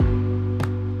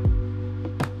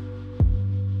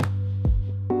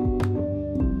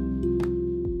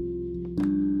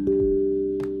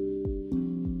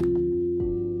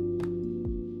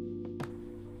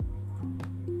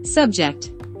Subject.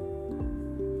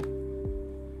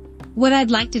 What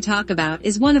I'd like to talk about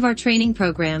is one of our training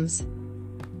programs.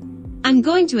 I'm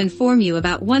going to inform you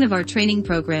about one of our training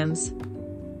programs.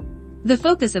 The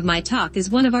focus of my talk is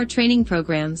one of our training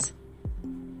programs.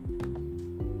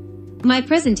 My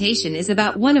presentation is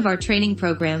about one of our training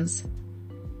programs.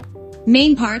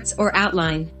 Main parts or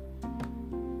outline.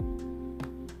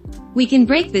 We can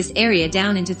break this area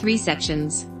down into 3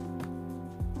 sections.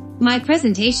 My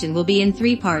presentation will be in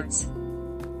 3 parts.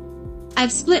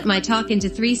 I've split my talk into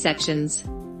 3 sections.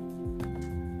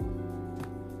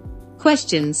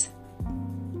 Questions.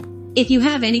 If you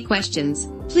have any questions,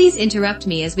 please interrupt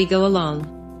me as we go along.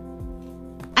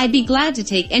 I'd be glad to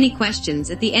take any questions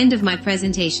at the end of my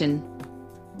presentation.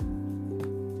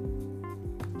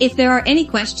 If there are any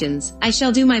questions, I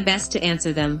shall do my best to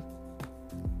answer them.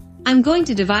 I'm going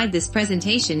to divide this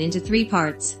presentation into 3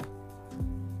 parts.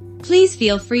 Please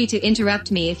feel free to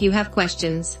interrupt me if you have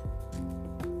questions.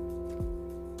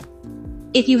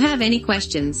 If you have any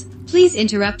questions, please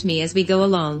interrupt me as we go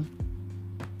along.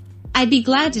 I'd be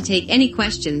glad to take any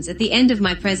questions at the end of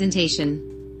my presentation.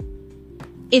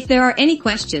 If there are any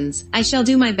questions, I shall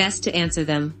do my best to answer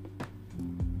them.